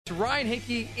It's Ryan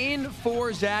Hickey in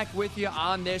for Zach with you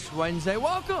on this Wednesday.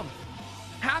 Welcome.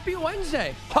 Happy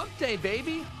Wednesday. Hump day,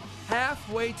 baby.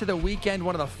 Halfway to the weekend,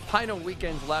 one of the final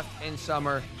weekends left in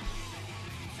summer.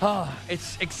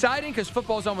 It's exciting because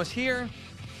football's almost here.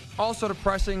 Also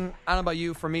depressing. I don't know about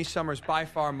you. For me, summer is by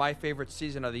far my favorite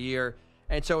season of the year.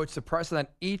 And so it's depressing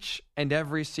that each and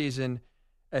every season,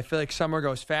 I feel like summer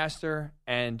goes faster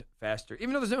and faster.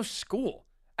 Even though there's no school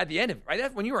at the end of it,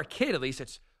 right? When you were a kid, at least,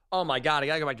 it's, oh my God, I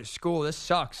got to go back to school. This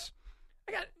sucks.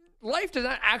 Life does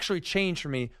not actually change for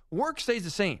me. Work stays the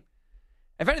same.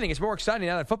 If anything, it's more exciting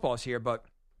now that football is here, but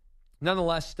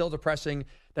nonetheless, still depressing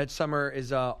that summer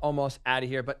is almost out of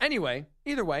here. But anyway,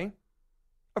 either way,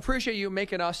 appreciate you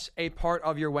making us a part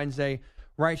of your Wednesday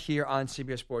right here on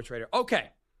CBS Sports Radio. Okay,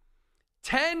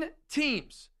 10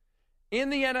 teams in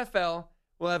the NFL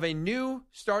will have a new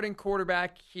starting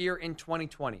quarterback here in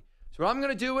 2020. So what I'm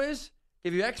going to do is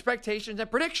give you expectations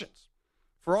and predictions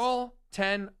for all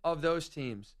 10 of those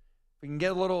teams. We can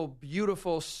get a little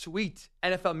beautiful, sweet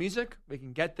NFL music. We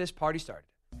can get this party started.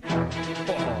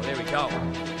 Oh, there we go.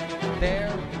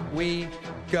 There we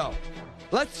go.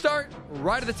 Let's start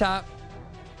right at the top.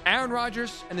 Aaron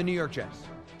Rodgers and the New York Jets.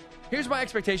 Here's my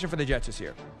expectation for the Jets this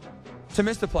year. To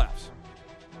miss the playoffs.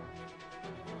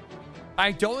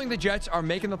 I don't think the Jets are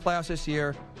making the playoffs this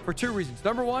year for two reasons.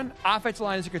 Number one, offensive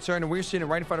line is a concern, and we're seeing it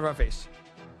right in front of our face.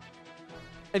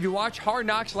 If you watch Hard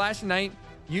Knocks last night,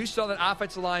 you saw that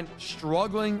offensive line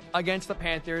struggling against the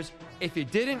Panthers. If you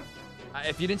didn't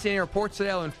see any reports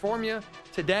today, I'll inform you.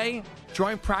 Today,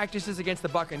 joint practices against the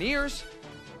Buccaneers,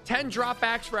 10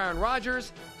 dropbacks for Aaron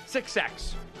Rodgers, 6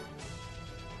 sacks.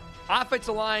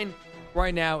 Offensive line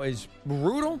right now is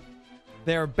brutal.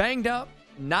 They're banged up.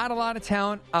 Not a lot of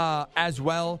talent as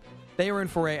well. They were in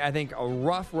for I think, a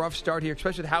rough start here,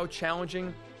 especially with how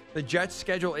challenging the Jets'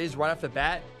 schedule is right off the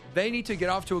bat. They need to get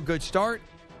off to a good start.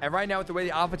 And right now, with the way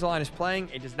the offensive line is playing,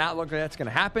 it does not look like that's going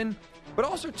to happen. But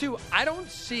also, too, I don't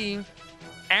see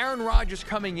Aaron Rodgers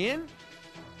coming in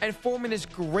and forming this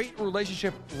great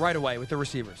relationship right away with the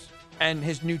receivers and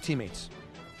his new teammates.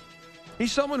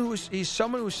 He's someone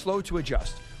who's slow to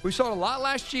adjust. We saw it a lot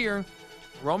last year.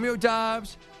 Romeo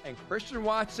Doubs and Christian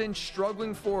Watson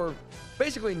struggling for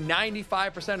basically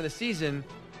 95% of the season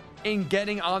in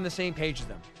getting on the same page as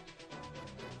them.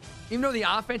 Even though the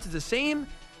offense is the same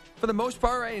for the most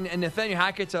part, right, and Nathaniel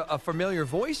Hackett's a familiar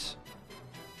voice,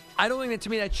 I don't think that, to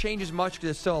me, that changes much because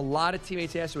there's still a lot of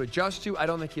teammates he has to adjust to. I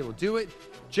don't think he will do it.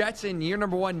 Jets in year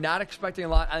number one, not expecting a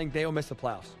lot. I think they will miss the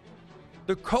playoffs.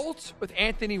 The Colts with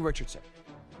Anthony Richardson.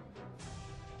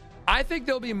 I think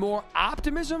there'll be more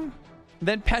optimism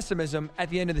than pessimism at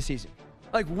the end of the season.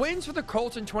 Like, wins for the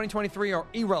Colts in 2023 are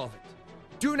irrelevant.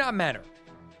 Do not matter.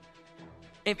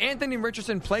 If Anthony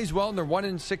Richardson plays well and they're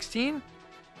 1-16,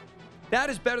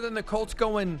 that is better than the Colts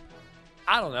going,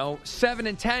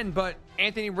 7-10, but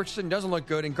Anthony Richardson doesn't look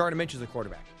good and Gardner Minshew is the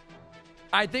quarterback.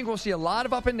 I think we'll see a lot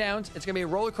of up and downs. It's going to be a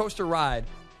roller coaster ride.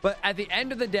 But at the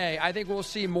end of the day, I think we'll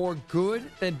see more good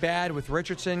than bad with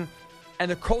Richardson. And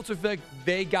the Colts will feel like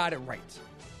they got it right.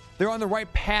 They're on the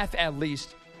right path, at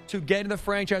least, to getting the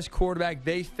franchise quarterback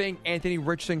they think Anthony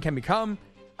Richardson can become.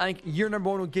 I think year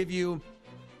number one will give you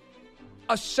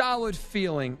a solid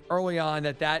feeling early on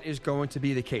that is going to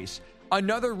be the case.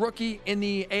 Another rookie in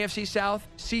the AFC South,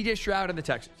 C.J. Stroud and the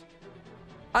Texans.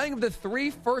 I think of the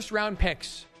 3 first-round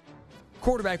picks,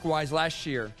 quarterback-wise, last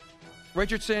year,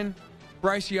 Richardson,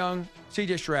 Bryce Young,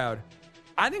 C.J. Stroud,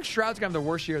 I think Stroud's going to have the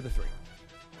worst year of the 3.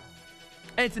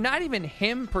 And it's not even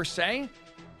him per se.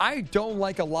 I don't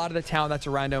like a lot of the talent that's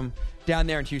around him down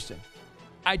there in Houston.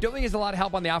 I don't think there's a lot of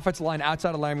help on the offensive line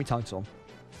outside of Laremy Tunsil.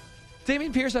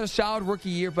 Damian Pierce had a solid rookie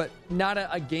year, but not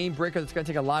a game breaker that's going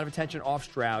to take a lot of attention off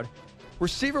Stroud.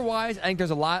 Receiver-wise, I think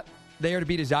there's a lot there to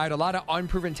be desired. A lot of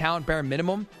unproven talent, bare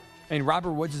minimum. I mean,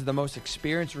 Robert Woods is the most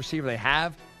experienced receiver they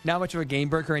have. Not much of a game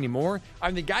breaker anymore. I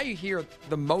mean, the guy you hear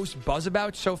the most buzz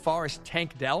about so far is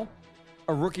Tank Dell,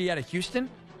 a rookie out of Houston.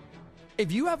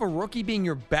 If you have a rookie being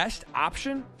your best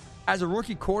option as a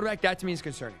rookie quarterback, that to me is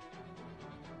concerning.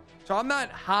 So I'm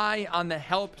not high on the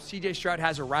help C.J. Stroud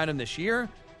has around him this year,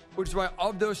 which is why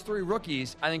of those 3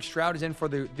 rookies, I think Stroud is in for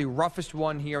the roughest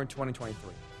one here in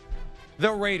 2023.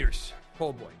 The Raiders.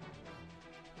 Oh, boy.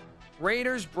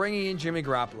 Raiders bringing in Jimmy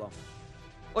Garoppolo.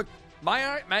 Look,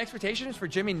 my expectation is for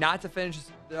Jimmy not to finish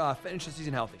the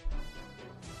season healthy.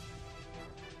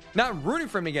 Not rooting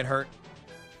for him to get hurt,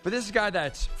 but this is a guy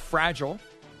that's fragile.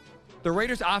 The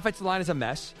Raiders' offensive line is a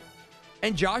mess,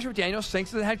 and Josh McDaniels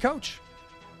stinks as the head coach.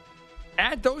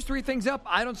 Add those 3 things up,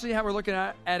 I don't see how we're looking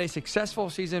at a successful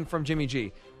season from Jimmy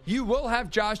G. You will have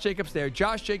Josh Jacobs there.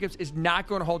 Josh Jacobs is not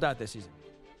going to hold out this season.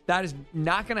 That is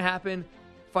not going to happen.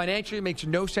 Financially, it makes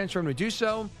no sense for him to do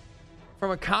so.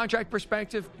 From a contract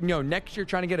perspective, next year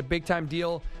trying to get a big-time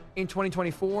deal in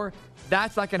 2024,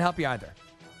 that's not going to help you either.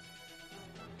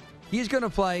 He's going to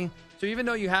play. So even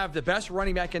though you have the best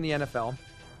running back in the NFL,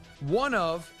 one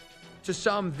of, to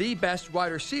some, the best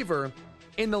wide receiver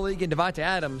in the league in Devontae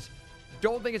Adams,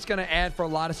 don't think it's going to add for a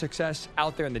lot of success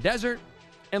out there in the desert.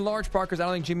 In large part because I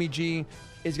don't think Jimmy G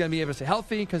is going to be able to stay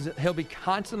healthy because he'll be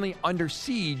constantly under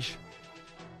siege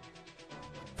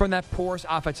from that porous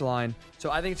offensive line.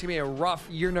 So I think it's going to be a rough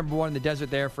year number one in the desert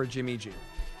there for Jimmy G.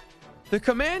 The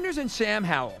Commanders and Sam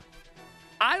Howell.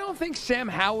 I don't think Sam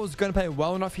Howell is going to play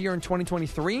well enough here in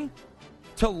 2023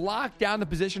 to lock down the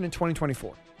position in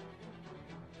 2024.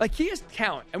 Like, he has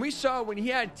talent. And we saw when he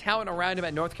had talent around him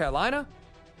at North Carolina,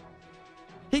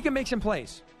 he can make some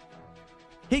plays.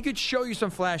 He could show you some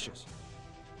flashes.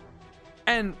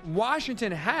 And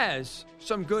Washington has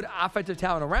some good offensive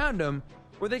talent around him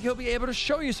where he'll be able to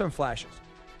show you some flashes.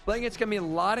 But I think it's going to be a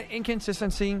lot of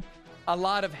inconsistency, a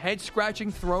lot of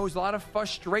head-scratching throws, a lot of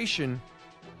frustration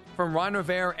from Ron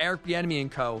Rivera, Eric Bieniemy,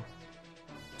 and co.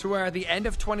 to where at the end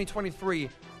of 2023,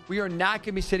 we are not going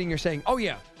to be sitting here saying, oh,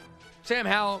 yeah, Sam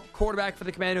Howell, quarterback for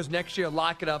the Commanders next year,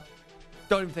 lock it up.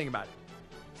 Don't even think about it.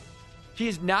 He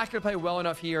is not going to play well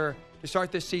enough here to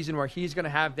start this season where he's going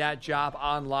to have that job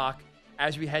on lock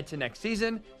as we head to next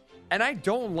season. And I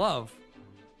don't love,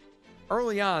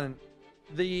 early on,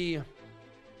 the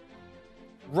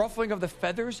ruffling of the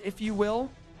feathers, if you will,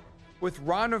 with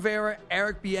Ron Rivera,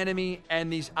 Eric Bieniemy,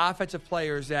 and these offensive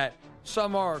players that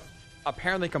some are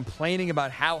apparently complaining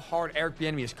about how hard Eric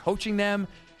Bieniemy is coaching them.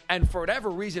 And for whatever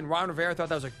reason, Ron Rivera thought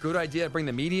that was a good idea to bring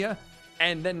the media.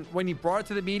 And then when he brought it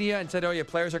to the media and said, oh, yeah,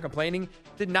 players are complaining,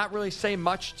 did not really say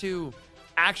much to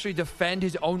actually defend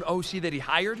his own OC that he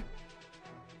hired.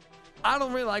 I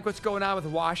don't really like what's going on with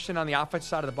Washington on the offensive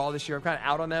side of the ball this year. I'm kind of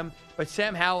out on them. But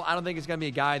Sam Howell, I don't think is going to be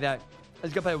a guy that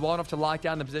is going to play well enough to lock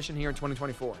down the position here in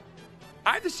 2024.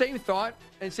 I have the same thought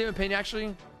and same opinion,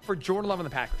 actually, for Jordan Love and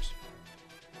the Packers.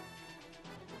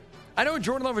 I know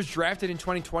Jordan Love was drafted in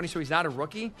 2020, so he's not a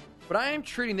rookie, but I am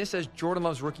treating this as Jordan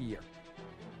Love's rookie year.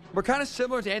 We're kind of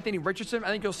similar to Anthony Richardson. I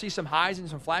think you'll see some highs and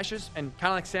some flashes, and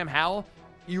kind of like Sam Howell,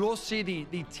 you will see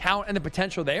the talent and the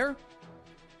potential there.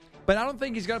 But I don't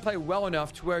think he's going to play well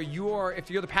enough to where if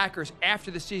you're the Packers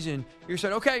after the season, you're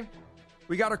saying, okay,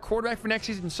 we got our quarterback for next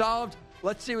season solved.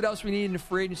 Let's see what else we need in the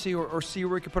free agency or see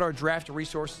where we can put our draft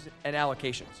resources and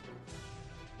allocations.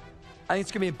 I think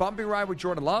it's going to be a bumpy ride with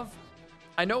Jordan Love.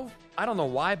 I don't know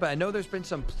why, but I know there's been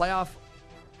some playoff,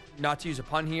 not to use a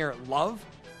pun here, love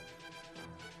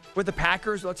with the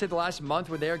Packers, let's say the last month,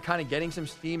 where they're kind of getting some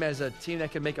steam as a team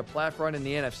that can make a playoff run in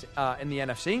the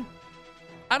NFC.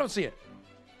 I don't see it.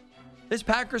 This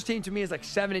Packers team to me is like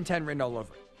 7-10 written all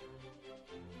over it.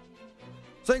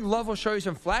 So I think Love will show you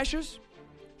some flashes,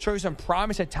 show you some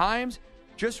promise at times,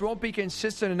 just won't be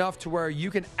consistent enough to where you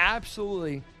can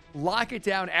absolutely lock it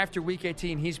down after Week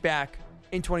 18. He's back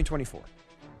in 2024.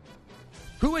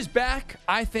 Who is back,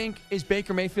 I think, is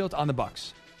Baker Mayfield on the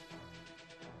Bucs.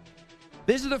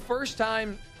 This is the first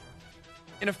time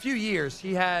in a few years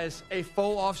he has a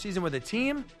full offseason with a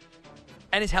team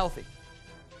and is healthy.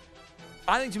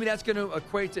 I think to me that's going to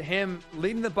equate to him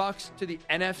leading the Bucs to the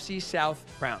NFC South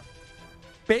crown.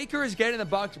 Baker is getting the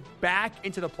Bucs back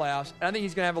into the playoffs, and I think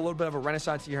he's going to have a little bit of a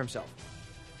renaissance year himself.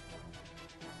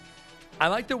 I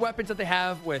like the weapons that they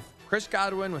have with Chris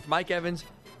Godwin, with Mike Evans,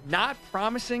 not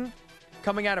promising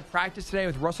coming out of practice today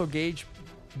with Russell Gage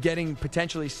getting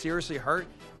potentially seriously hurt.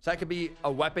 So that could be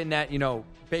a weapon that,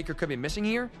 Baker could be missing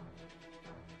here.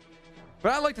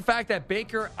 But I like the fact that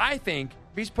Baker, I think,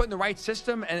 if he's put in the right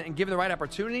system and given the right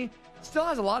opportunity, still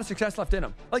has a lot of success left in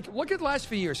him. Like, look at the last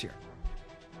few years here.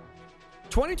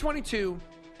 2022,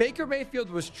 Baker Mayfield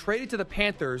was traded to the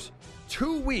Panthers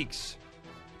 2 weeks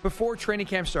before training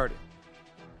camp started.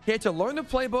 He had to learn the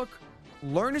playbook,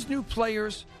 learn his new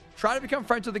players, try to become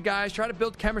friends with the guys, try to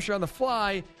build chemistry on the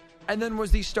fly, and then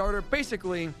was the starter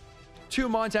basically 2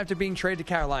 months after being traded to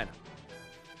Carolina.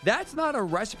 That's not a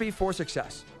recipe for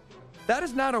success. That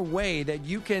is not a way that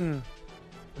you can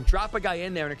drop a guy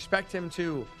in there and expect him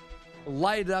to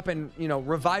light it up and,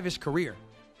 revive his career.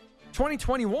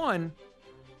 2021,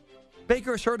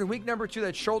 Baker is hurt in week number 2.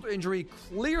 That shoulder injury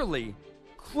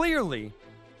clearly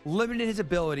limited his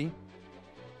ability.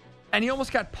 And he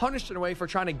almost got punished in a way for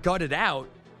trying to gut it out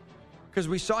because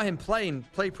we saw him play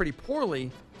pretty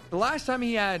poorly. The last time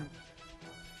he had,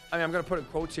 I'm going to put in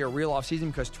quotes here, real offseason,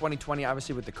 because 2020,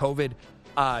 obviously with the COVID,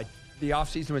 the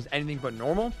offseason was anything but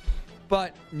normal.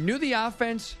 But knew the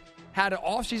offense, had an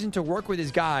offseason to work with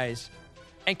his guys,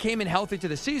 and came in healthy to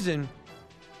the season.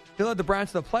 He led the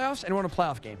Browns to the playoffs and won a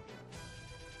playoff game.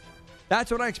 That's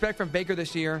what I expect from Baker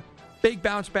this year. Big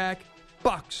bounce back.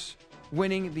 Bucks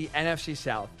winning the NFC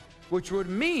South, which would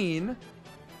mean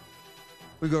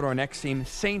we go to our next team,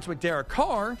 Saints with Derek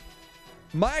Carr.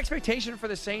 My expectation for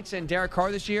the Saints and Derek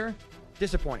Carr this year,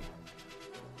 disappointing.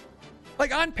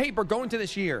 Like on paper, going to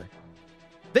this year,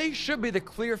 they should be the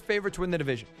clear favorite to win the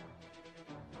division.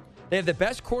 They have the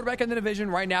best quarterback in the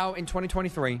division right now in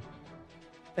 2023.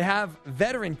 They have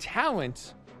veteran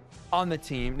talent on the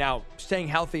team. Now, staying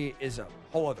healthy is a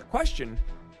whole other question.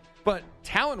 But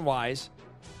talent-wise,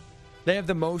 they have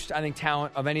the most, I think,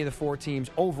 talent of any of the four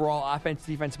teams overall, offense,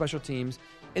 defense, special teams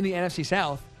in the NFC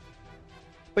South.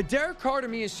 But Derek Carr, to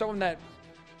me, is someone that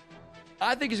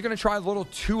I think is going to try a little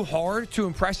too hard to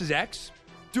impress his ex,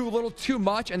 do a little too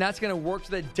much, and that's going to work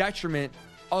to the detriment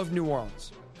of New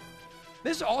Orleans.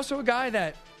 This is also a guy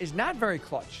that is not very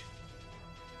clutch.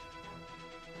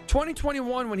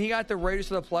 2021, when he got the Raiders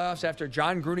to the playoffs after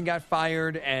John Gruden got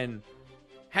fired and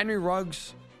Henry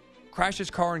Ruggs crashed his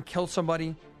car and killed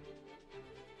somebody.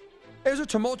 It was a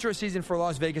tumultuous season for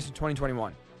Las Vegas in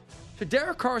 2021. To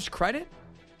Derek Carr's credit,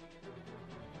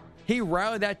 he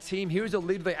rallied that team. He was the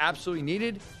leader they absolutely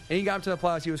needed, and he got them to the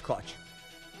playoffs. He was clutch.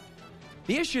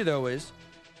 The issue, though, is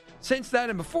since that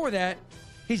and before that,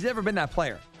 he's never been that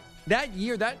player. That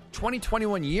year, that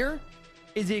 2021 year,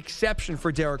 is the exception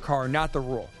for Derek Carr, not the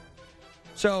rule.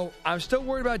 So I'm still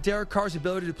worried about Derek Carr's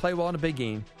ability to play well in a big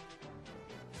game.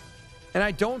 And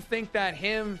I don't think that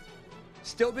him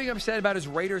still being upset about his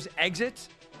Raiders exit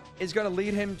is going to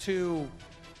lead him to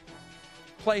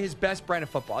play his best brand of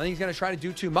football. I think he's going to try to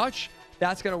do too much.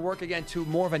 That's going to work, again, to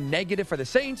more of a negative for the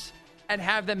Saints and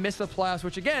have them miss the playoffs,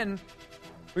 which, again,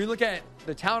 when you look at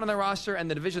the talent on their roster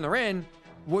and the division they're in,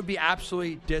 would be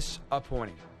absolutely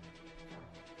disappointing.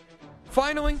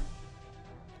 Finally,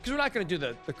 because we're not going to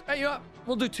do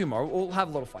we'll do two more. We'll have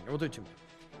a little fun here. We'll do two more.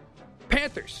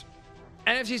 Panthers.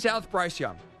 NFC South, Bryce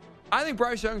Young. I think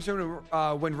Bryce Young's going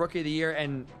to win Rookie of the Year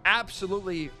and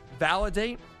absolutely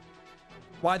validate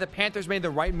why the Panthers made the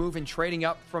right move in trading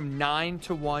up from 9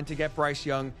 to 1 to get Bryce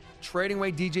Young, trading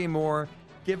away DJ Moore,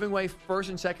 giving away first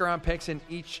and second round picks in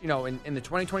each, in the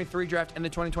 2023 draft and the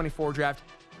 2024 draft.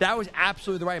 That was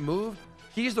absolutely the right move.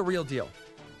 He's the real deal.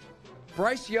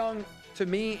 Bryce Young, to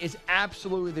me, is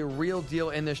absolutely the real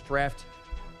deal in this draft.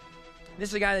 This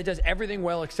is a guy that does everything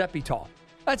well except be tall.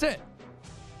 That's it.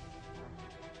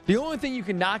 The only thing you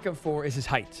can knock him for is his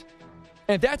height.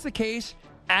 And if that's the case,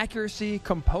 accuracy,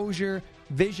 composure,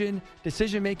 vision,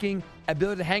 decision-making,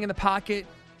 ability to hang in the pocket,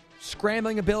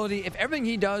 scrambling ability, if everything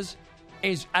he does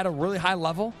is at a really high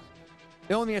level,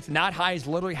 the only thing that's not high is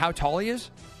literally how tall he is,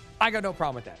 I got no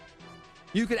problem with that.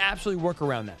 You can absolutely work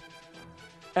around that.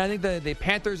 And I think the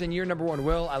Panthers in year number one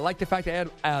will. I like the fact they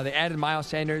added Miles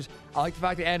Sanders. I like the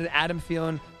fact they added Adam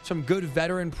Thielen, some good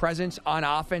veteran presence on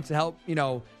offense to help,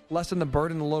 lessen the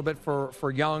burden a little bit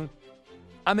for Young.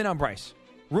 I'm in on Bryce.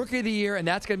 Rookie of the Year, and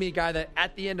that's going to be a guy that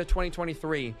at the end of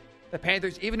 2023, the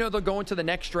Panthers, even though they'll go into the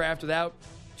next draft without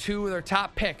two of their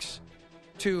top picks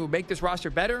to make this roster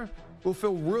better, will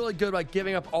feel really good about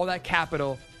giving up all that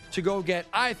capital to go get,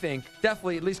 I think,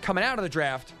 definitely, at least coming out of the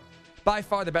draft, by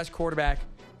far the best quarterback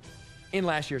in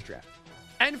last year's draft.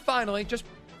 And finally, just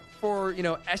for,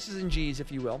 S's and G's, if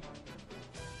you will,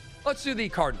 let's do the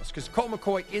Cardinals, because Colt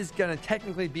McCoy is going to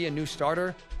technically be a new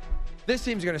starter. This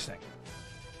team's going to stink.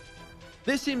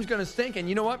 This team's going to stink, and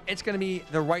you know what? It's going to be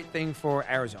the right thing for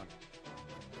Arizona.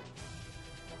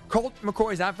 Colt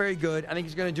McCoy is not very good. I think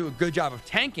he's going to do a good job of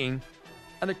tanking,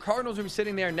 and the Cardinals will be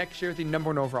sitting there next year with the number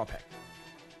 1 overall pick.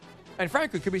 And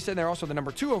frankly, could be sitting there also the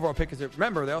number 2 overall pick, because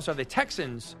remember, they also have the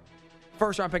Texans'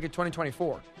 first-round pick in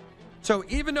 2024. So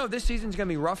even though this season's going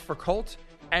to be rough for Colt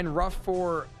and rough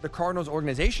for the Cardinals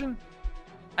organization,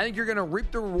 I think you're going to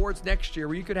reap the rewards next year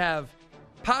where you could have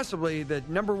possibly the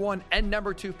number 1 and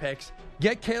number 2 picks,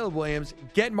 get Caleb Williams,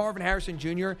 get Marvin Harrison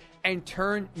Jr., and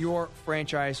turn your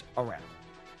franchise around.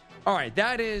 All right,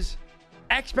 that is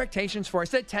expectations for, I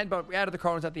said 10, but we added the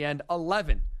Cardinals at the end,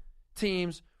 11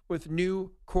 teams with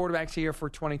new quarterbacks here for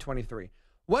 2023.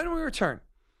 When we return,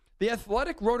 The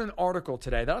Athletic wrote an article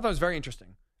today that I thought was very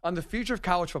interesting on the future of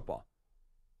college football.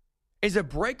 Is a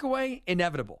breakaway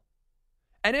inevitable?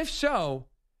 And if so,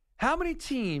 how many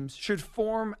teams should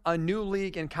form a new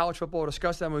league in college football? We'll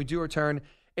discuss that when we do return.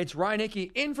 It's Ryan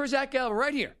Hickey in for Zach Gelb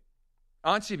right here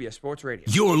on CBS Sports Radio.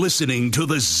 You're listening to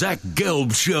the Zach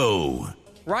Gelb Show.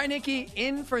 Ryan Hickey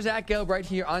in for Zach Gelb right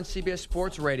here on CBS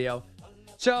Sports Radio.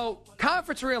 So,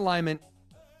 conference realignment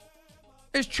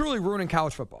is truly ruining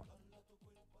college football.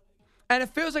 And it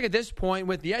feels like at this point,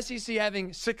 with the SEC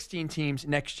having 16 teams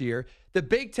next year, the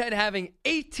Big Ten having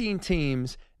 18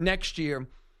 teams next year,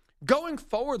 Going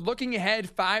forward, looking ahead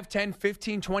 5, 10,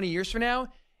 15, 20 years from now,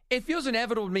 it feels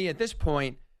inevitable to me at this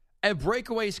point, a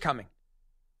breakaway is coming.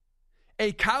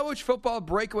 A college football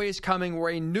breakaway is coming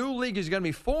where a new league is going to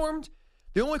be formed.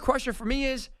 The only question for me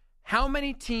is how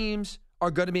many teams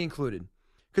are going to be included?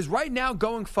 Because right now,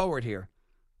 going forward here,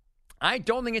 I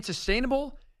don't think it's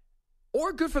sustainable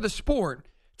or good for the sport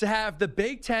to have the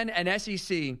Big Ten and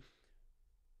SEC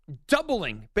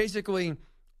doubling basically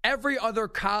every other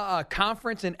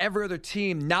conference and every other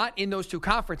team not in those two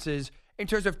conferences in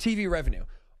terms of TV revenue.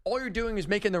 All you're doing is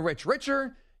making the rich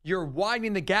richer. You're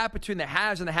widening the gap between the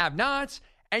haves and the have-nots,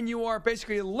 and you are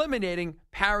basically eliminating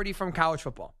parity from college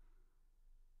football.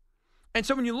 And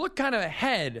so when you look kind of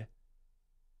ahead,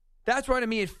 that's why to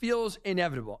me it feels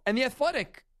inevitable. And The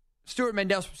Athletic, Stuart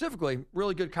Mendel specifically,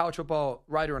 really good college football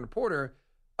writer and reporter,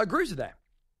 agrees with that.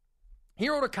 He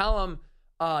wrote a column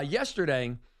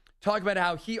yesterday talking about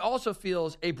how he also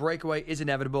feels a breakaway is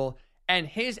inevitable, and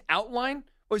his outline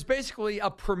was basically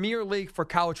a premier league for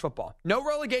college football. No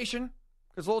relegation,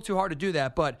 because it's a little too hard to do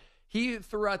that, but he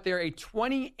threw out there a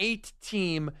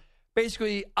 28-team,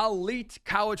 basically elite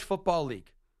college football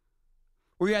league,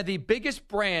 where you had the biggest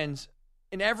brands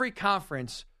in every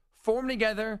conference formed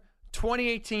together,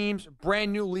 28 teams,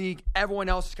 brand new league, everyone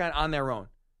else is kind of on their own.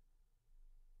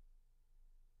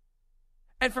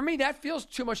 And for me, that feels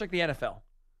too much like the NFL.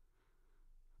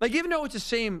 Like, even though it's the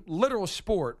same literal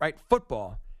sport, right,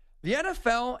 football, the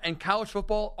NFL and college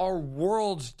football are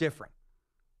worlds different.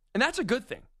 And that's a good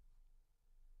thing.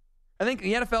 I think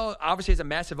the NFL obviously has a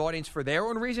massive audience for their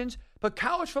own reasons, but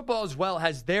college football as well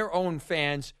has their own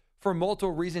fans for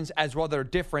multiple reasons as well that are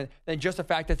different than just the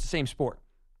fact that it's the same sport.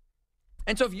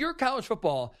 And so if you're college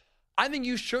football, I think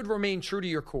you should remain true to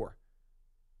your core.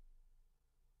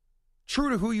 True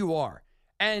to who you are.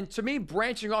 And to me,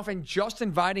 branching off and just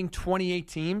inviting 28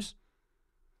 teams,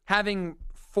 having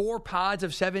 4 pods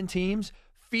of 7 teams,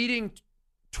 feeding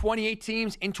 28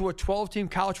 teams into a 12-team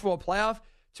college football playoff,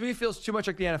 to me feels too much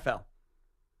like the NFL.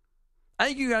 I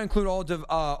think you got to include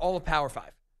all of Power 5.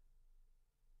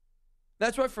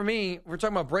 That's why, for me, we're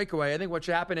talking about breakaway. I think what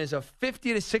should happen is a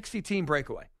 50 to 60 team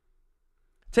breakaway.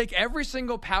 Take every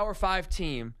single Power 5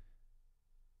 team,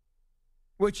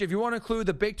 which if you want to include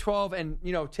the Big 12 and,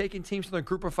 taking teams from the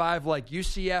group of 5 like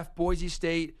UCF, Boise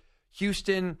State,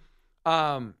 Houston,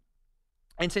 and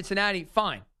Cincinnati,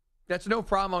 fine. That's no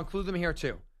problem. I'll include them here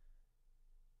too.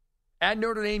 At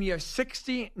Notre Dame, you have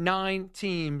 69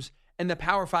 teams in the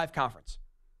Power 5 conference.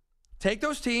 Take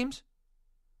those teams,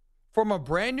 form a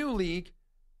brand new league,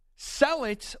 sell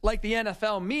it like the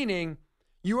NFL, meaning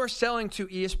you are selling to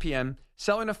ESPN,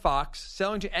 selling to Fox,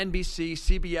 selling to NBC,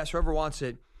 CBS, whoever wants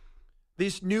it,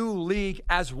 this new league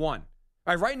as one.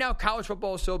 Right now, college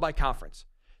football is sold by conference.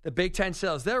 The Big Ten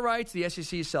sells their rights. The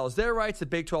SEC sells their rights. The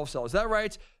Big 12 sells their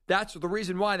rights. That's the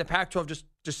reason why the Pac-12 just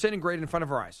disintegrated in front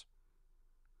of our eyes.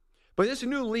 But this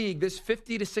new league, this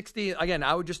 50 to 60, again,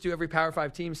 I would just do every Power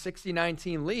 5 team,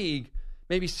 69-team league,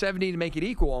 maybe 70 to make it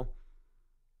equal,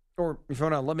 or if you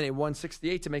want to eliminate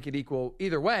 168 to make it equal,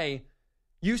 either way,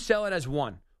 you sell it as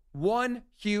one. One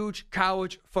huge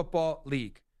college football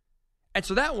league. And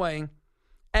so that way,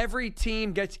 every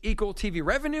team gets equal TV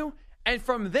revenue, and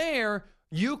from there,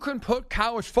 you can put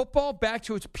college football back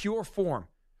to its pure form,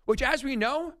 which, as we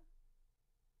know,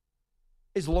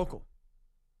 is local.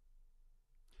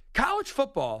 College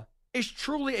football is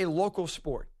truly a local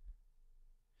sport.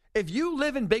 If you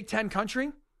live in Big Ten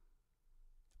country,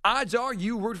 odds are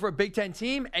you root for a Big Ten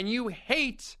team and you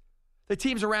hate the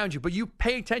teams around you, but you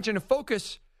pay attention and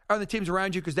focus on the teams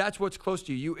around you because that's what's close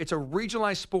to you. It's a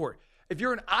regionalized sport. If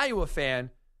you're an Iowa fan,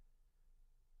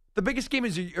 the biggest game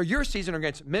is your season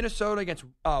against Minnesota, against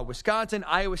Wisconsin,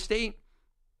 Iowa State.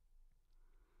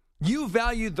 You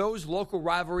value those local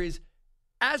rivalries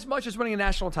as much as winning a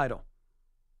national title.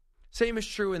 Same is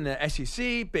true in the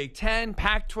SEC, Big Ten,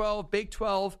 Pac-12, Big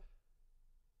 12.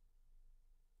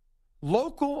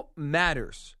 Local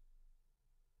matters.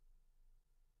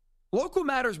 Local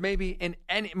matters maybe in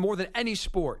more than any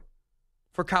sport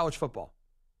for college football.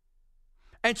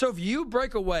 And so if you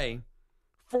break away,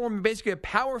 form basically a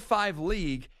Power 5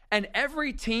 league, and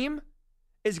every team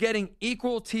is getting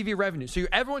equal TV revenue. So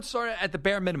everyone's starting at the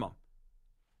bare minimum.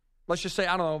 Let's just say,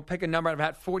 I don't know, pick a number out of a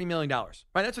hat, $40 million. Right?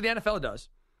 That's what the NFL does.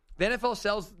 The NFL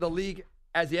sells the league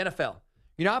as the NFL.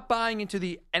 You're not buying into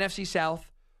the NFC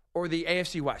South or the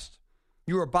AFC West.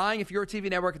 You are buying, if you're a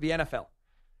TV network, the NFL.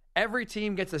 Every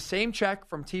team gets the same check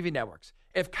from TV networks.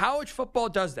 If college football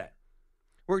does that,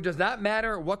 where it does not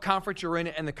matter what conference you're in,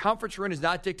 and the conference you're in does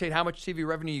not dictate how much TV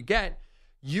revenue you get,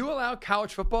 you allow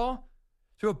college football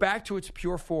to go back to its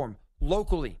pure form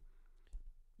locally.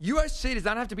 USC does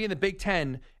not have to be in the Big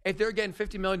Ten if they're getting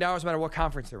 $50 million no matter what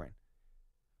conference they're in.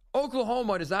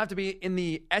 Oklahoma does not have to be in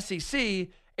the SEC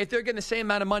if they're getting the same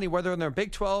amount of money, whether in their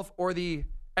Big 12 or the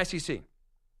SEC.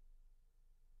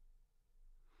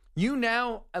 You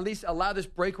now at least allow this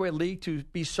breakaway league to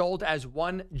be sold as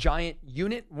one giant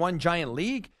unit, one giant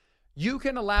league. You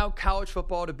can allow college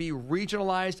football to be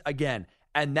regionalized again.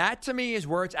 And that, to me, is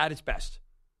where it's at its best.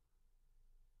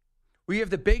 We have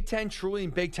the Big Ten truly in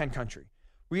Big Ten country.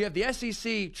 We have the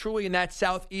SEC truly in that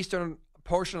southeastern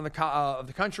portion of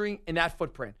the country, in that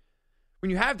footprint. When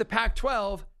you have the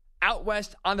Pac-12 out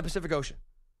west on the Pacific Ocean.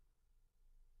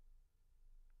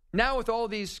 Now with all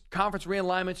these conference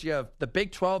realignments, you have the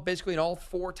Big 12 basically in all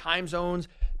 4 time zones.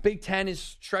 Big 10 is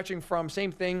stretching from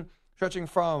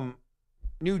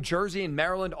New Jersey and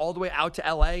Maryland all the way out to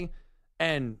LA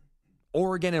and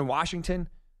Oregon and Washington.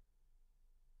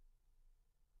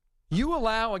 You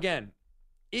allow, again,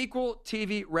 equal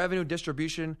TV revenue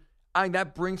distribution. I think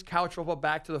that brings college football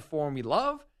back to the form we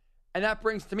love, and that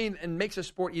brings, to me, and makes the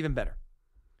sport even better.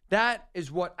 That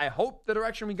is what I hope the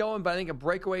direction we go in, but I think a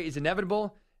breakaway is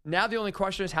inevitable. Now the only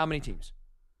question is how many teams?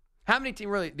 How many teams,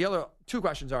 really, the other 2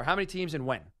 questions are how many teams and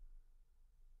when?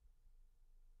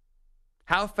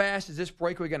 How fast is this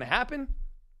breakaway going to happen?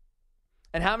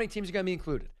 And how many teams are going to be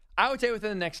included? I would say within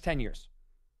the next 10 years.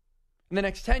 In the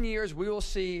next 10 years, we will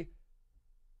see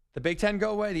the Big Ten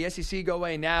go away, the SEC go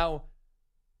away, now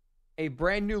a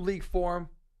brand new league form.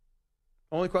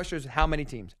 Only question is how many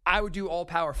teams. I would do all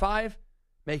Power 5,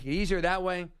 make it easier that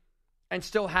way, and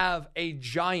still have a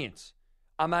giant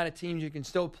amount of teams you can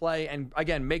still play and,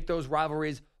 again, make those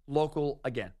rivalries local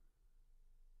again.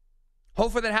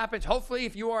 Hopefully that happens. Hopefully,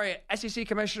 if you are a SEC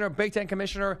commissioner, Big Ten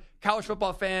commissioner, college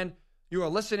football fan, you are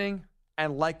listening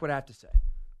and like what I have to say.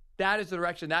 That is the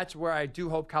direction. That's where I do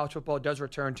hope college football does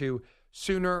return to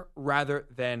sooner rather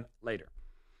than later.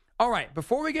 All right,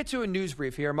 before we get to a news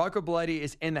brief here, Marco Belletti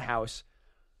is in the house.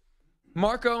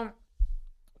 Marco,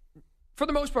 for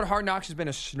the most part, Hard Knocks has been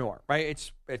a snore, right?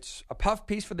 It's a puff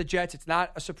piece for the Jets. It's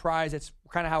not a surprise. It's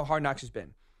kind of how Hard Knocks has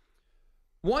been.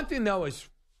 One thing, though, is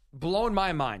blown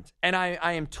my mind, and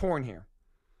I am torn here.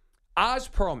 Oz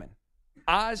Perlman,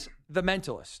 Oz the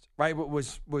Mentalist, right,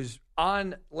 was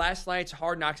on last night's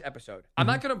Hard Knocks episode. I'm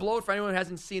not going to blow it for anyone who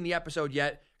hasn't seen the episode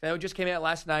yet. I know it just came out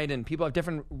last night, and people have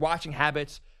different watching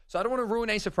habits, so I don't want to ruin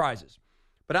any surprises.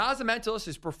 But Oz the Mentalist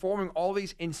is performing all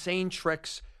these insane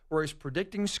tricks where he's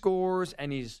predicting scores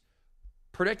and he's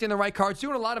predicting the right cards,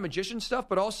 doing a lot of magician stuff,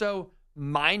 but also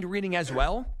mind reading as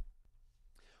well.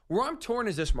 Where I'm torn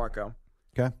is this, Marco.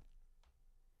 Okay.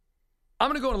 I'm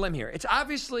going to go on a limb here. It's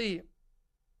obviously,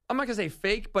 I'm not going to say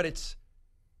fake, but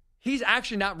he's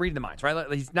actually not reading the minds, right?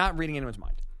 Like, he's not reading anyone's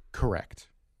mind. Correct.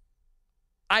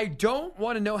 I don't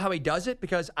want to know how he does it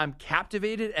because I'm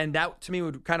captivated, and that to me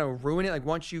would kind of ruin it. Like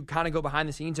once you kind of go behind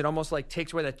the scenes, it almost like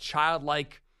takes away that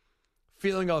childlike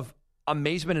feeling of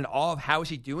amazement and awe of how is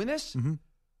he doing this. Mm-hmm.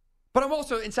 But I'm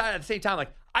also inside at the same time,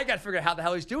 like, I got to figure out how the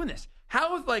hell he's doing this.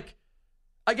 How is, like,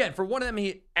 again, for one of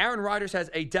them, Aaron Rodgers has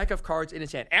a deck of cards in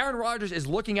his hand. Aaron Rodgers is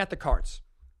looking at the cards.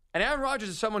 And Aaron Rodgers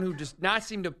is someone who does not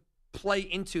seem to play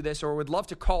into this or would love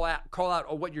to call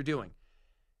out what you're doing.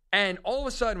 And all of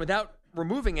a sudden, without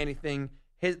removing anything,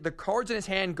 the cards in his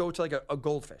hand go to like a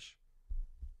goldfish.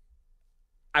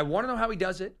 I want to know how he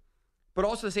does it, but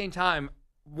also at the same time,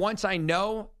 once I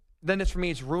know, then for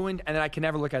me, it's ruined, and then I can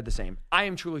never look at it the same. I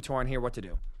am truly torn here what to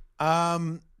do.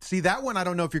 See, that one I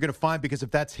don't know if you're going to find because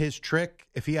if that's his trick,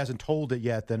 if he hasn't told it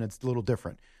yet, then it's a little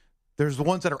different. There's the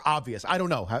ones that are obvious. I don't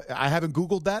know. I haven't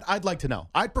Googled that. I'd like to know.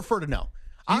 I'd prefer to know.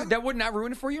 That would not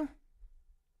ruin it for you?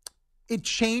 It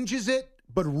changes it,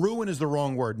 but ruin is the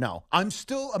wrong word. No. I'm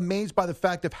still amazed by the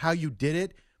fact of how you did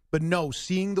it, but no,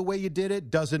 seeing the way you did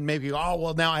it doesn't make you, oh,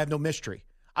 well, now I have no mystery.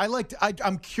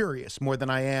 I'm curious more than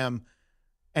I am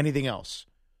anything else.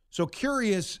 So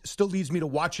curious still leads me to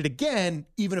watch it again,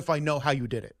 even if I know how you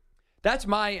did it. That's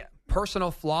my personal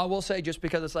flaw, we'll say, just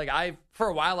because it's like for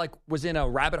a while, was in a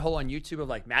rabbit hole on YouTube of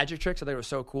like magic tricks. I think it was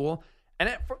so cool.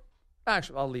 And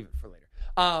actually, I'll leave it for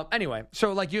later. Anyway,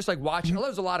 so like you just like watching,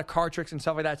 there's a lot of card tricks and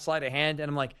stuff like that, sleight of hand. And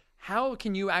I'm like, how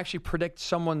can you actually predict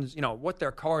someone's, what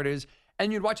their card is?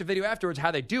 And you'd watch a video afterwards,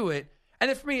 how they do it. And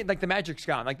then for me, like the magic's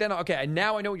gone. Like then, okay, and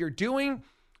now I know what you're doing.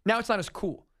 Now it's not as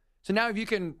cool. So now if you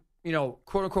can,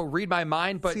 quote unquote, read my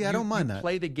mind, but I don't mind that.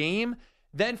 Play the game,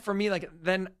 then for me,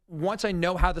 then once I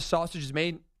know how the sausage is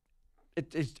made,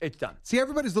 it's done. See,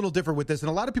 everybody's a little different with this, and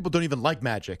a lot of people don't even like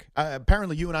magic.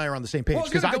 Apparently, you and I are on the same page. Well, I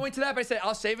was going to go into that, but I said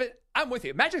I'll save it. I'm with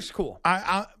you. Magic's cool.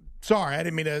 Sorry, I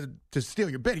didn't mean to steal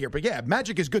your bit here, but yeah,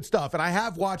 magic is good stuff, and I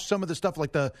have watched some of the stuff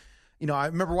like the I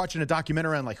remember watching a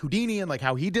documentary on like Houdini and like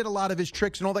how he did a lot of his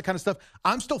tricks and all that kind of stuff.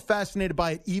 I'm still fascinated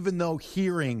by it, even though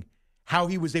hearing how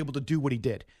he was able to do what he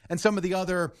did. And some of the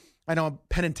other, I know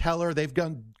Penn and Teller, they've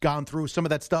gone through some of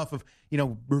that stuff of,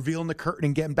 revealing the curtain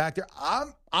and getting back there.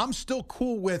 I'm still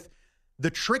cool with the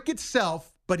trick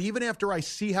itself, but even after I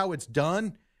see how it's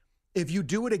done, if you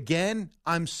do it again,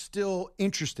 I'm still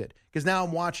interested because now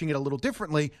I'm watching it a little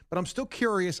differently, but I'm still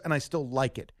curious and I still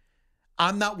like it.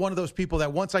 I'm not one of those people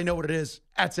that once I know what it is,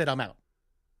 that's it, I'm out.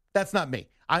 That's not me.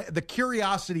 The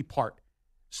curiosity part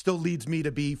still leads me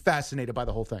to be fascinated by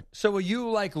the whole thing. So will you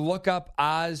look up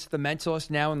Oz the Mentalist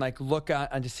now and look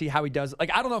and to see how he does? I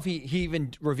don't know if he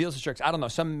even reveals his tricks. I don't know.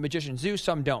 Some magicians do,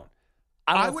 some don't.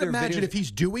 I would imagine if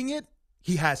he's doing it,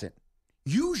 he hasn't.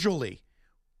 Usually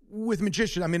with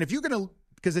magicians, I mean, if you're going to,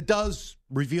 because it does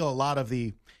reveal a lot of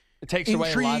the it takes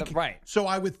intrigue. Away a lot of, right. So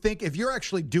I would think if you're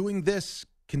actually doing this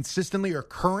consistently or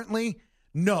currently,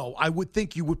 no, I would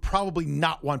think you would probably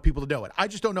not want people to know it. I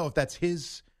just don't know if that's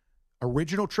his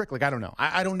original trick. I don't know.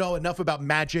 I don't know enough about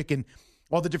magic and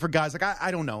all the different guys.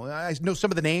 I don't know. I know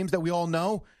some of the names that we all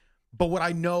know, but would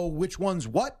I know which one's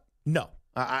what? No,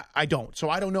 I don't. So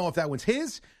I don't know if that one's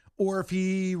his or if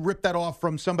he ripped that off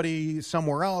from somebody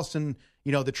somewhere else and,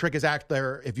 the trick is out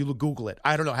there if you Google it.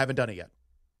 I don't know. I haven't done it yet.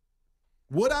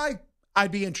 Would I?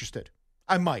 I'd be interested.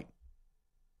 I might.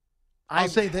 I'll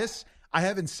say this.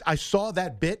 I saw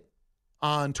that bit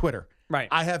on Twitter. Right.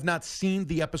 I have not seen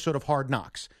the episode of Hard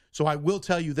Knocks. So I will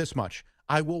tell you this much.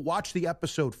 I will watch the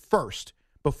episode first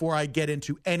before I get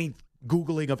into any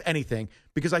Googling of anything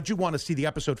because I do want to see the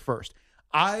episode first.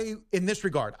 In this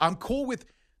regard, I'm cool with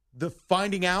the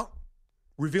finding out,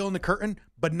 revealing the curtain,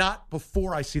 but not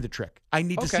before I see the trick. I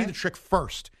need to see the trick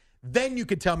first. Then you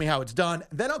can tell me how it's done.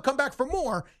 Then I'll come back for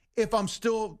more if I'm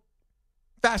still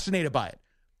fascinated by it.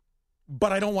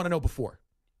 But I don't want to know before.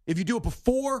 If you do it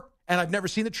before and I've never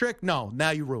seen the trick, no,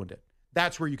 now you ruined it.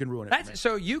 That's where you can ruin it.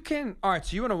 So you can, all right,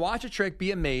 so you want to watch a trick,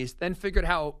 be amazed, then figure out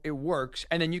how it works,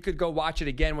 and then you could go watch it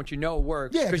again once you know it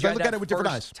works. Yeah, because I look at it with different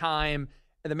eyes. Time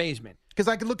and amazement. Because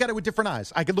I can look at it with different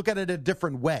eyes. I can look at it a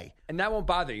different way. And that won't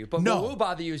bother you. But what will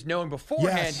bother you is knowing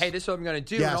beforehand, hey, this is what I'm going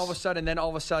to do, and all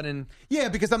of a sudden. Yeah,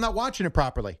 because I'm not watching it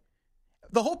properly.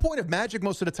 The whole point of magic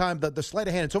most of the time, the sleight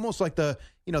of hand, it's almost like the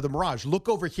mirage. Look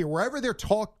over here. Wherever they're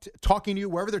talking to you,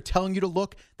 wherever they're telling you to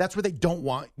look, that's where they don't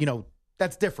want,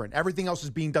 that's different. Everything else is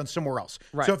being done somewhere else.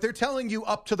 Right. So if they're telling you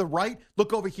up to the right,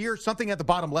 look over here, something at the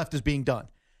bottom left is being done.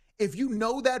 If you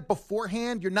know that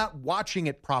beforehand, you're not watching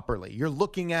it properly. You're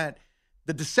looking at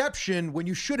the deception when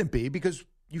you shouldn't be because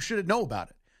you shouldn't know about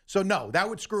it. So no, that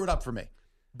would screw it up for me.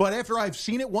 But after I've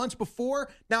seen it once before,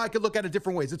 now I could look at it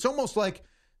different ways. It's almost like,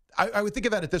 I would think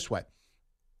about it this way.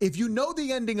 If you know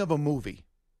the ending of a movie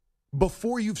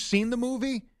before you've seen the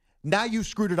movie, now you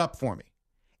screwed it up for me.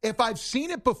 If I've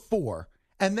seen it before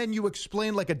and then you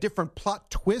explain like a different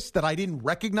plot twist that I didn't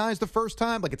recognize the first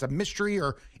time, like it's a mystery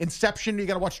or Inception, you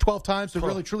got to watch 12 times to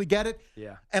really truly get it.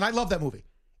 Yeah. And I love that movie.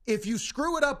 If you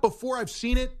screw it up before I've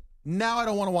seen it, now I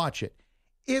don't want to watch it.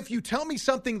 If you tell me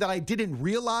something that I didn't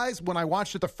realize when I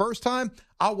watched it the first time,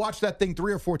 I'll watch that thing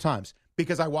 3 or 4 times.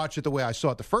 Because I watched it the way I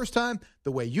saw it the first time,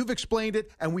 the way you've explained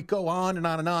it, and we go on and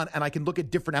on and on, and I can look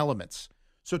at different elements.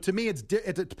 So to me, it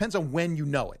depends on when you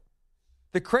know it.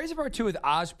 The crazy part, too, with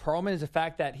Oz Perlman is the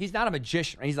fact that he's not a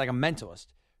magician. Right? He's like a mentalist.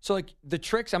 So, the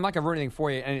tricks, I'm not going to ruin anything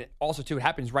for you. And also, too, it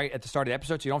happens right at the start of the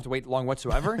episode, so you don't have to wait long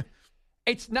whatsoever.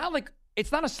 It's not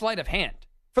a sleight of hand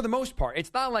for the most part.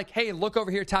 It's not like, hey, look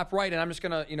over here, top right, and I'm just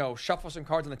going to, shuffle some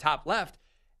cards on the top left.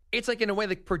 It's in a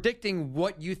way, predicting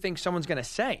what you think someone's going to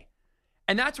say.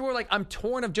 And that's where, I'm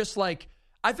torn of just, I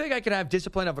think I could have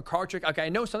discipline of a card trick. Okay, I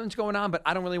know something's going on, but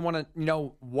I don't really want to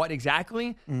know what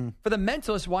exactly. For the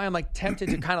mentalist, why I'm, tempted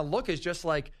to kind of look is just,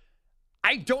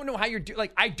 I don't know how you're doing.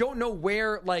 I don't know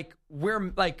where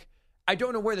I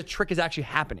don't know where the trick is actually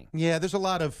happening. Yeah, there's a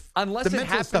lot of unless the it mental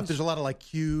happens stuff. There's a lot of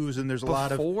cues, and there's a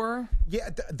lot of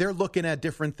they're looking at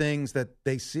different things that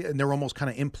they see, and they're almost kind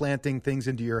of implanting things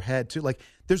into your head too.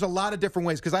 There's a lot of different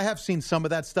ways because I have seen some of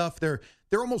that stuff. They're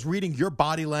almost reading your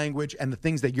body language and the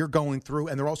things that you're going through,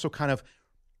 and they're also kind of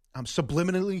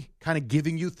subliminally kind of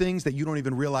giving you things that you don't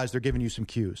even realize they're giving you some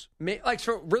cues.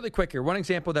 So really quick here, one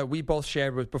example that we both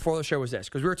shared before the show was this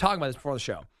because we were talking about this before the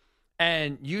show.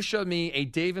 And you showed me a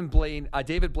David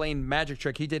Blaine magic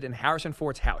trick he did in Harrison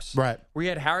Ford's house. Right. We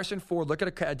had Harrison Ford look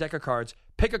at a deck of cards,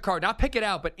 pick a card, not pick it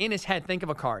out, but in his head, think of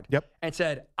a card. Yep. And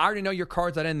said, I already know your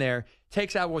card's not in there.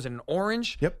 Takes out, was it an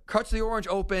orange? Yep. Cuts the orange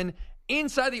open.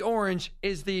 Inside the orange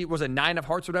was a 9 of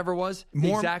hearts, whatever it was,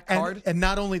 the exact card. And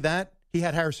not only that, he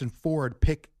had Harrison Ford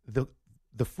pick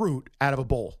the fruit out of a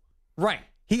bowl. Right.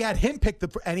 He had him pick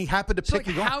and he happened to pick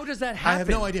the how does that happen? I have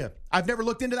no idea. I've never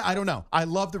looked into that. I don't know. I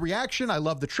love the reaction. I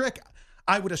love the trick.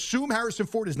 I would assume Harrison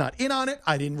Ford is not in on it.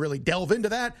 I didn't really delve into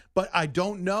that, but I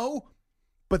don't know.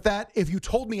 But that, if you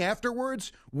told me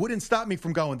afterwards, wouldn't stop me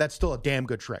from going, that's still a damn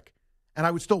good trick. And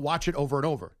I would still watch it over and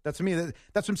over. That's me. That's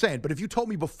what I'm saying. But if you told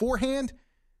me beforehand,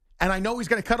 and I know he's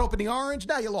going to cut open the orange,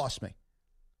 now you lost me.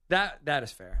 That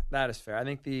is fair. That is fair. I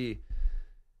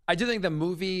do think the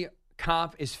movie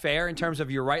comp is fair in terms of,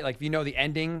 you're right. Like, if you know the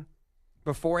ending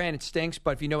beforehand, it stinks.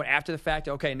 But if you know it after the fact,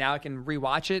 okay, now I can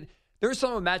rewatch it. There's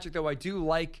some of Magic, though, I do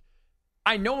like.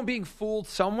 I know I'm being fooled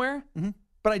somewhere,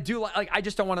 but I do like, I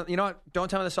just don't want to, you know what? Don't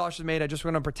tell me the sausage is made. I just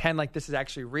want to pretend like this is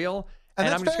actually real. And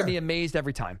I'm just going to be amazed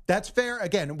every time. That's fair.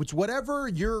 Again, it's whatever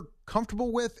you're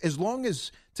comfortable with, as long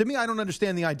as, to me, I don't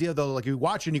understand the idea, though, like you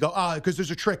watch and you go, because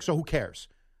there's a trick, so who cares?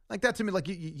 Like that to me, like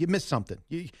you missed something.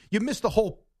 You missed the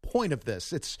whole point of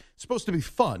this. It's supposed to be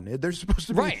fun. There's supposed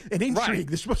to be an intrigue. Right.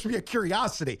 There's supposed to be a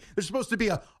curiosity. There's supposed to be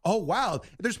oh, wow.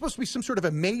 There's supposed to be some sort of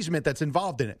amazement that's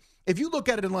involved in it. If you look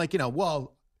at it and like,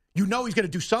 well, he's going to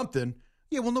do something.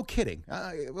 Yeah, well, no kidding.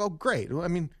 Well, great. I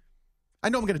mean, I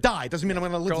know I'm going to die. It doesn't mean I'm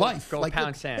going to live life. Go like,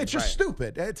 pound sand. It's just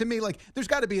stupid. To me, like, there's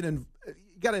got to be you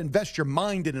got to invest your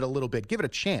mind in it a little bit. Give it a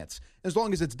chance, as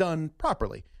long as it's done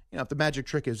properly. If the magic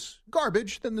trick is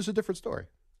garbage, then there's a different story.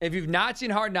 If you've not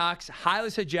seen Hard Knocks, highly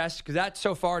suggest, because that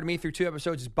so far to me through 2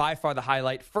 episodes is by far the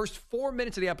highlight. First 4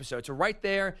 minutes of the episode. So right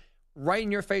there, right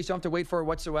in your face, you don't have to wait for it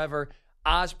whatsoever.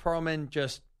 Oz Perlman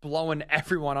just blowing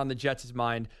everyone on the Jets'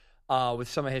 mind with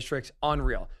some of his tricks.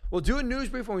 Unreal. We'll do a news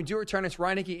brief when we do return. It's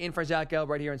Ryan Hickey in for Zach Gelb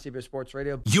right here on CBS Sports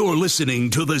Radio. You're listening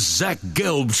to the Zach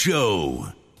Gelb Show.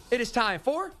 It is time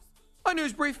for a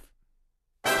news brief.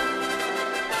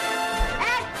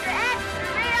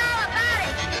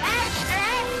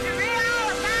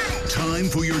 Time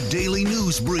for your daily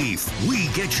news brief. We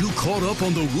get you caught up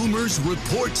on the rumors,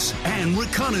 reports, and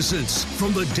reconnaissance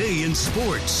from the day in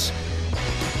sports.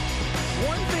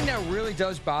 One thing that really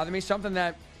does bother me, something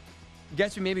that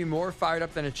gets me maybe more fired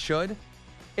up than it should,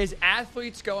 is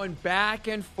athletes going back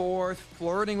and forth,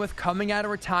 flirting with coming out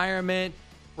of retirement,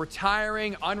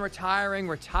 retiring, unretiring,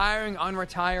 retiring,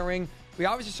 unretiring. We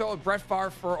obviously saw it with Brett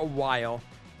Favre for a while.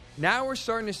 Now we're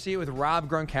starting to see it with Rob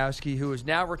Gronkowski, who is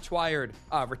now retired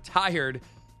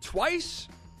twice.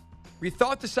 We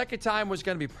thought the second time was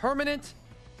going to be permanent.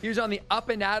 He was on the Up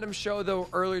and Adams show, though,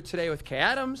 earlier today with Kay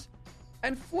Adams,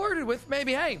 and flirted with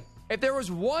maybe, hey, if there was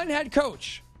one head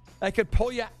coach that could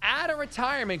pull you out of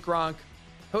retirement, Gronk,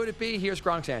 who would it be? Here's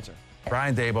Gronk's answer.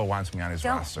 Brian Daboll wants me on his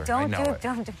roster. Don't do it.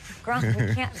 Gronk,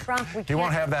 we can't. He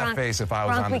won't have that face if I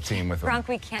was on the team with him. Gronk,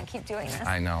 we can't keep doing this.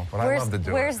 I know, but I love to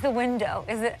do it. Where's the window?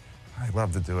 Is it? I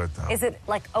love to do it, though. Is it,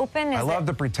 like, open? I love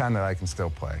to pretend that I can still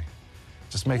play.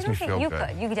 Just makes me feel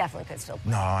good. You definitely could still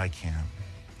play. No, I can't.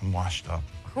 I'm washed up.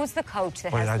 Who's the coach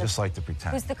that I just like to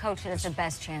pretend. Who's the coach that has the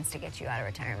best chance to get you out of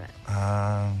retirement?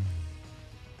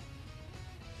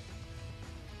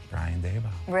 Brian Daboll.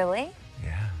 Really?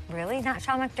 Yeah. Really? Not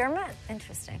Sean McDermott?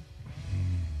 Interesting.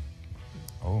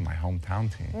 Oh, my hometown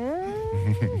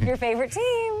team. Your favorite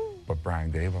team. But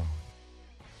Brian Daboll.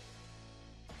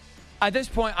 At this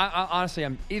point, I honestly,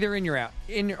 I'm either in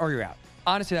or you're out.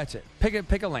 Honestly, that's it. Pick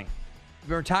a lane. You've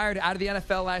been retired out of the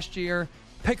NFL last year.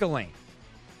 Pick a lane.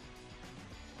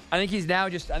 I think he's now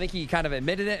I think he kind of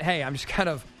admitted it. Hey, I'm just kind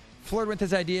of flirting with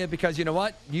this idea because you know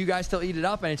what? You guys still eat it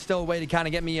up, and it's still a way to kind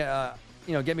of get me,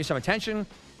 get me some attention.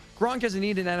 Gronk doesn't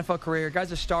need an NFL career.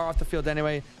 Guy's a star off the field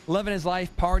anyway. Living his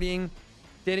life, partying,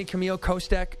 dating Camille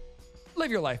Kostek. Live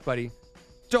your life, buddy.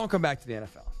 Don't come back to the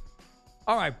NFL.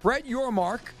 All right, Brett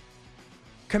Yormark,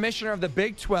 commissioner of the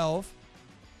Big 12,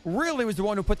 really was the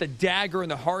one who put the dagger in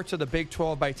the hearts of the Big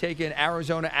 12 by taking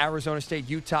Arizona State,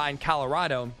 Utah, and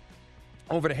Colorado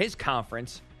over to his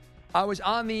conference. I was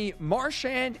on the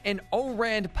Marchand and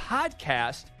Orand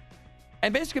podcast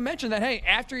and basically mentioned that, hey,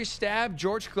 after he stabbed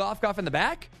George Kliavkoff in the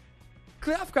back,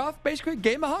 Kliavkoff basically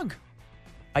gave him a hug.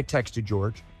 I texted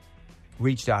George,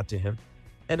 reached out to him,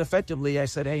 and effectively I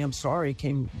said, hey, I'm sorry it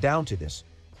came down to this.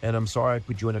 And I'm sorry I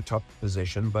put you in a tough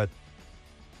position, but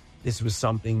this was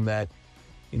something that,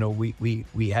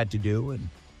 we had to do, and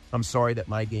I'm sorry that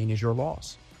my gain is your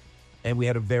loss. And we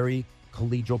had a very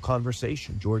collegial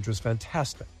conversation. George was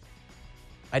fantastic.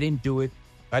 I didn't do it.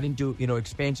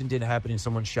 Expansion didn't happen in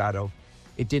someone's shadow.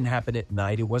 It didn't happen at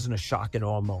night. It wasn't a shock and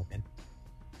awe moment.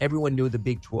 Everyone knew the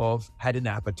Big 12 had an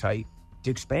appetite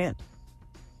to expand.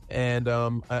 And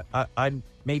I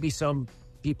maybe some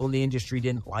people in the industry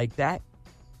didn't like that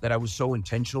I was so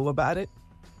intentional about it.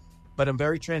 But I'm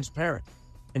very transparent.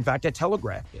 In fact, I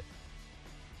telegraphed it.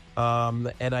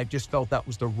 And I just felt that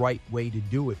was the right way to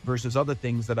do it versus other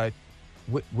things that I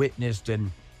witnessed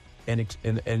and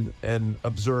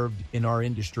observed in our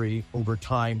industry over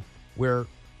time, where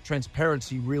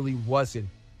transparency really wasn't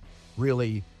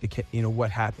really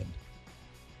what happened.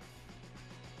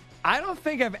 I don't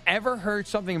think I've ever heard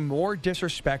something more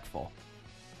disrespectful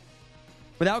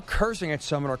without cursing at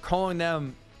someone or calling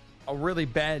them a really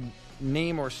bad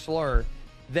name or slur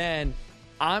than,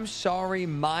 "I'm sorry,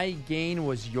 my gain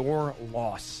was your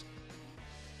loss."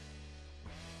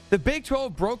 The Big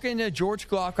 12 broke into George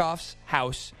Kliavkoff's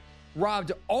house,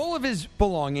 robbed all of his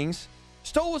belongings,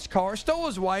 stole his car, stole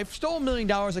his wife, stole $1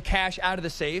 million of cash out of the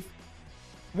safe,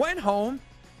 went home,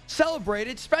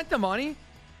 celebrated, spent the money,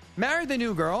 married the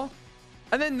new girl,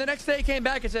 and then the next day came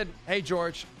back and said, "Hey,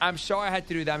 George, I'm sorry I had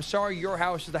to do that. I'm sorry your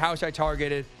house is the house I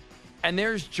targeted." And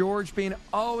there's George being,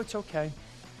 "Oh, it's okay.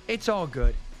 It's all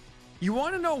good." You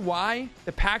want to know why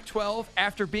the Pac-12,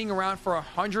 after being around for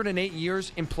 108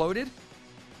 years, imploded?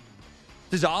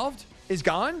 Dissolved? Is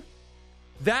gone?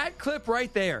 That clip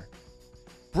right there.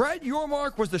 Brett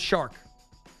Yormark was the shark.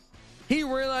 He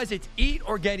realized it's eat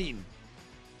or get eaten.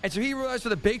 And so he realized for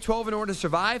the Big 12, in order to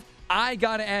survive, I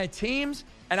got to add teams,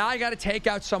 and I got to take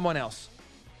out someone else.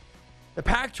 The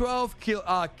Pac-12,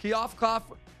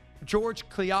 George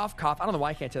Kliavkoff, I don't know why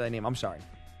I can't say that name, I'm sorry.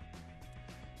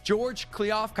 George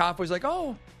Kliavkoff was like,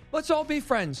 "Oh, let's all be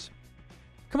friends.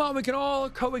 Come on, we can all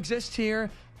coexist here.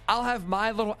 I'll have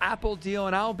my little Apple deal,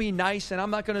 and I'll be nice, and I'm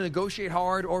not going to negotiate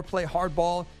hard or play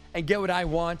hardball and get what I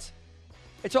want.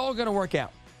 It's all going to work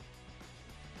out."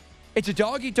 It's a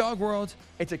dog-eat-dog world.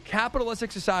 It's a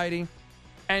capitalistic society.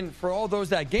 And for all those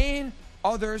that gain,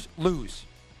 others lose.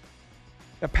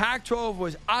 The Pac-12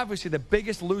 was obviously the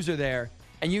biggest loser there,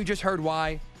 and you just heard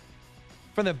why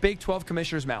from the Big 12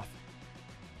 commissioner's mouth.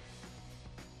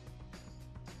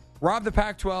 Robbed the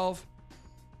Pac-12,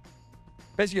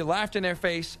 basically laughed in their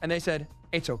face, and they said,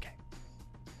 "It's okay."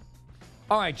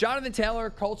 All right, Jonathan Taylor,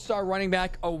 Colts star running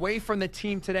back, away from the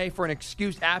team today for an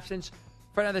excused absence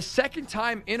for now the second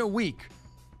time in a week.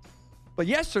 But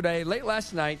yesterday, late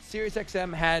last night,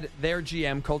 SiriusXM had their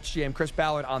GM, Colts GM, Chris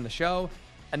Ballard, on the show.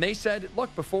 And they said,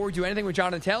 look, before we do anything with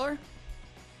Jonathan Taylor,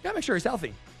 got to make sure he's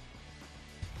healthy.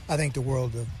 I think the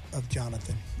world of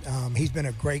Jonathan. He's been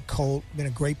a great Colt, been a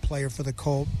great player for the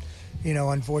Colt.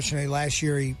 Unfortunately, last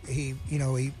year he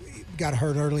got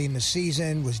hurt early in the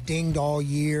season, was dinged all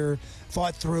year,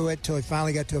 fought through it till he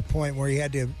finally got to a point where he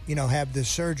had to, have the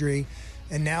surgery.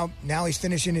 And now he's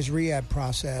finishing his rehab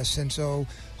process. And so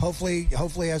hopefully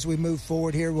as we move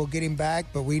forward here, we'll get him back.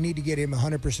 But we need to get him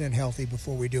 100% healthy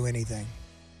before we do anything.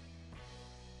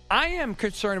 I am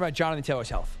concerned about Jonathan Taylor's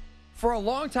health. For a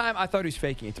long time, I thought he was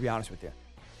faking it, to be honest with you.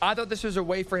 I thought this was a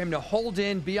way for him to hold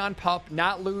in, be on PUP,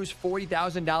 not lose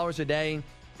 $40,000 a day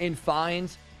in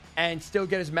fines, and still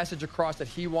get his message across that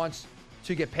he wants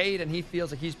to get paid and he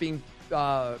feels like he's being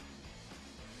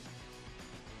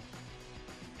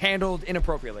handled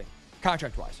inappropriately,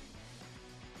 contract-wise.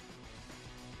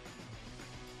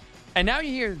 And now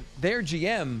you hear their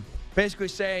GM basically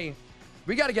say,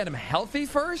 we got to get him healthy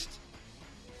first?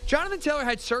 Jonathan Taylor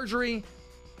had surgery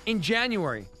in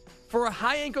January for a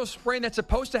high ankle sprain that's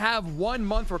supposed to have 1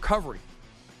 month recovery.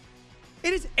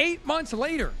 It is 8 months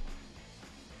later.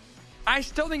 I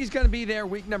still think he's going to be there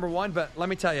week number 1, but let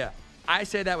me tell you, I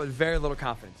say that with very little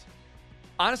confidence.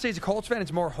 Honestly, as a Colts fan,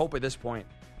 it's more hope at this point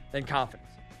than confidence.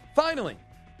 Finally,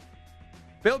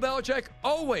 Bill Belichick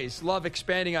always loved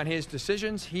expanding on his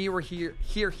decisions. Here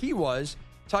he was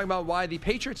talking about why the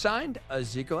Patriots signed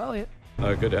Ezekiel Elliott.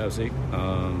 Good to have Zeke.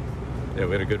 We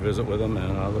had a good visit with him,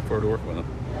 and I look forward to working with him.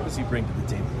 What does he bring to the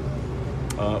team?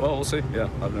 Well, we'll see. Yeah,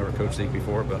 I've never coached Zeke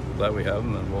before, but glad we have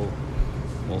him, and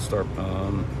we'll start.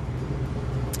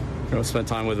 Spent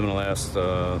time with him in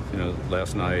the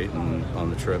last night and on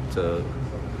the trip to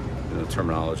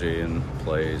terminology and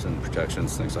plays and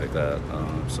protections, things like that.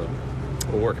 So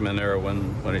we'll work him in there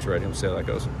when he's ready. We'll see how that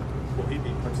goes. Will he be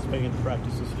participating in the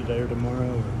practices today or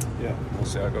tomorrow? Or? Yeah, we'll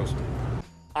see how it goes.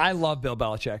 I love Bill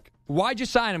Belichick. Why'd you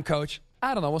sign him, Coach?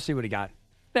 I don't know. We'll see what he got.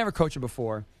 Never coached him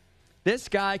before. This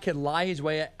guy can lie his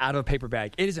way out of a paper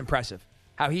bag. It is impressive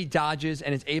how he dodges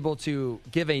and is able to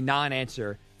give a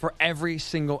non-answer for every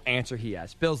single answer he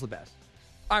has. Bill's the best.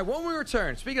 All right, when we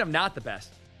return, speaking of not the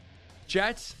best,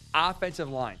 Jets offensive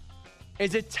line.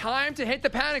 Is it time to hit the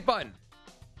panic button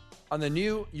on the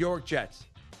New York Jets?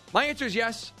 My answer is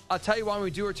yes. I'll tell you why when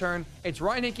we do return. It's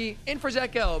Ryan Hickey in for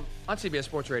Zach Gelb on CBS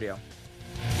Sports Radio.